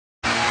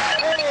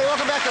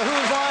Rebecca,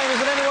 whose line is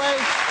it anyway?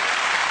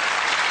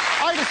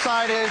 I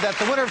decided that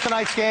the winner of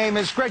tonight's game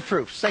is Greg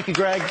Proops. Thank you,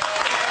 Greg. Nice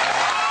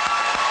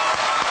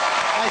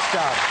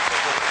job.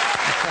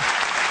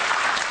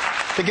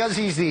 Because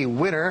he's the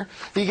winner,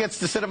 he gets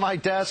to sit at my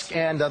desk,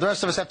 and the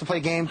rest of us have to play a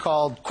game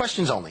called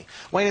Questions Only.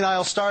 Wayne and I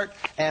will start,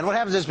 and what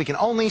happens is we can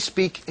only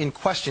speak in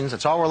questions.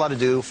 That's all we're allowed to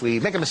do. If we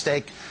make a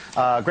mistake,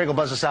 Greg will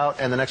buzz us out,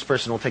 and the next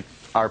person will take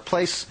our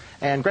place.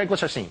 And Greg,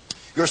 what's our scene?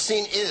 Your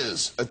scene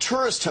is a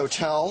tourist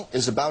hotel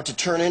is about to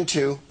turn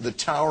into the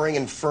Towering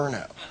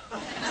Inferno.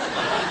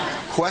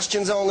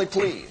 Questions only,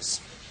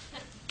 please.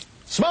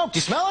 Smoke, do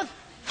you smell it?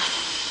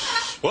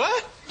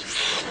 What?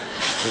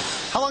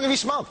 How long have you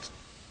smoked?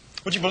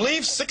 Would you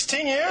believe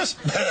 16 years?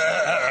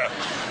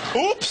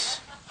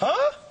 Oops.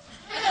 Huh?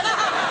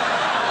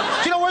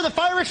 Do you know where the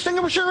fire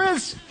extinguisher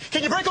is?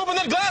 Can you break open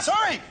that glass?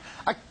 Hurry!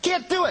 I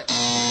can't do it.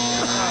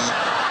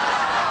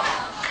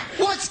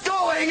 What's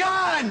going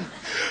on?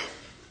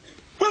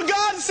 Will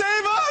God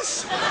save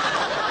us?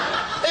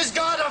 Is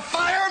God a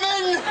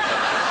fireman?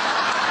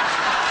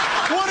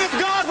 What if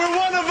God were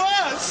one of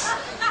us?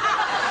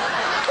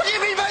 What do you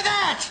mean by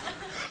that?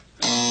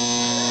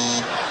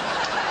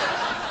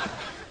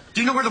 Do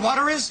you know where the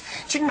water is?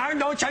 No.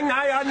 Don't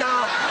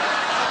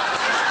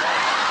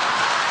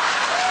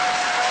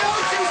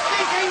you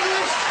speak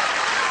English?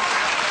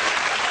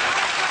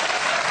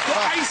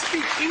 I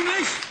speak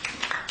English.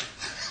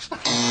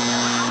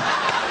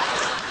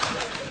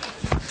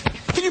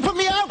 Can you put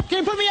me out? Can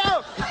you put me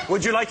out?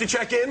 Would you like to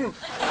check in?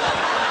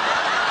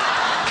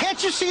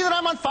 Can't you see that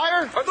I'm on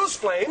fire? Are those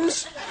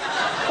flames?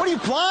 What are you,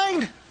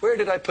 blind? Where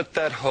did I put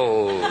that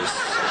hose?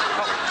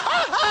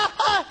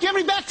 Do you have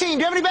any back team? Do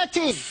you have any back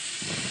team?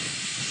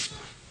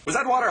 Was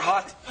that water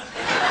hot?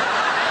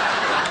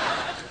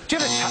 Do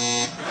you have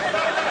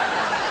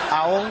a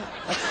owl?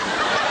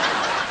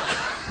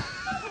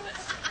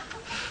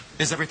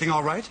 Is everything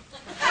all right?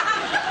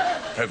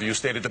 Have you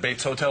stayed at the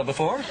Bates Hotel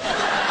before?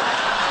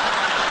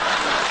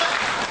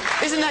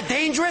 Isn't that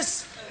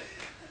dangerous?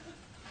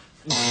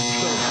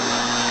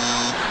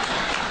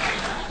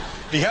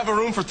 Do you have a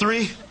room for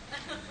 3?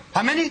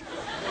 How many?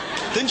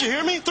 Didn't you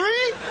hear me?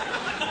 3?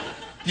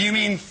 Do you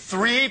mean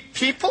 3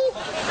 people?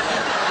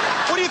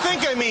 What do you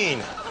think I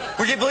mean?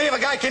 Would you believe a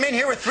guy came in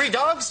here with 3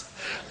 dogs?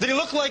 Did he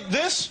look like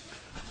this?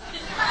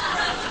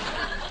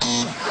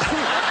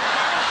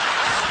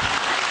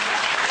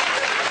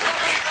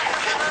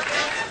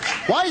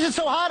 Why is it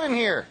so hot in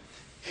here?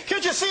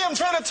 Can't you see I'm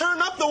trying to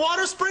turn up the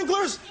water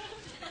sprinklers?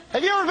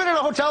 Have you ever been in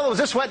a hotel that was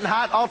this wet and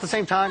hot all at the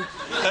same time?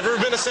 Ever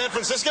been to San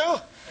Francisco?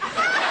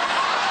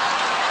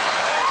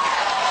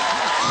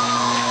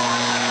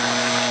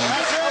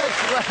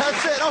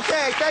 That's it.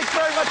 Okay, thanks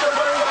very much,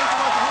 everybody.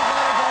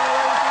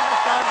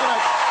 Thanks so much. Good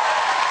night.